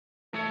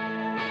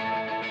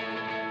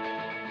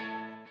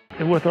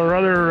with our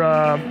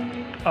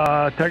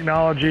other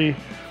technology,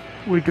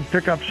 we could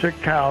pick up sick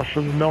cows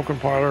from the milking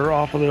parlor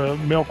off of the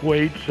milk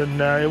weights,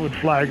 and it would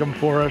flag them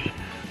for us,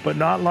 but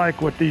not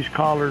like what these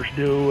collars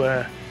do.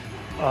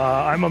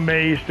 I'm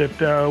amazed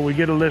that we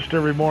get a list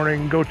every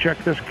morning, go check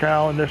this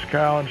cow and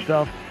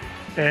stuff,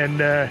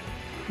 and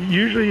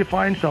usually you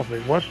find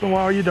something. Once in a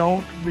while you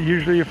don't, but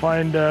usually you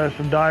find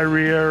some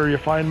diarrhea, or you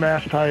find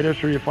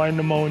mastitis, or you find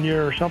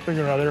pneumonia or something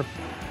or other,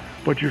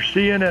 but you're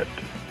seeing it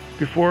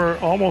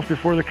almost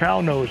before the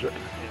cow knows it.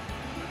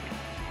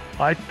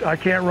 I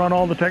can't run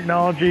all the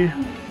technology,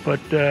 but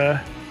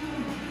to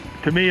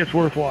me it's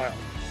worthwhile.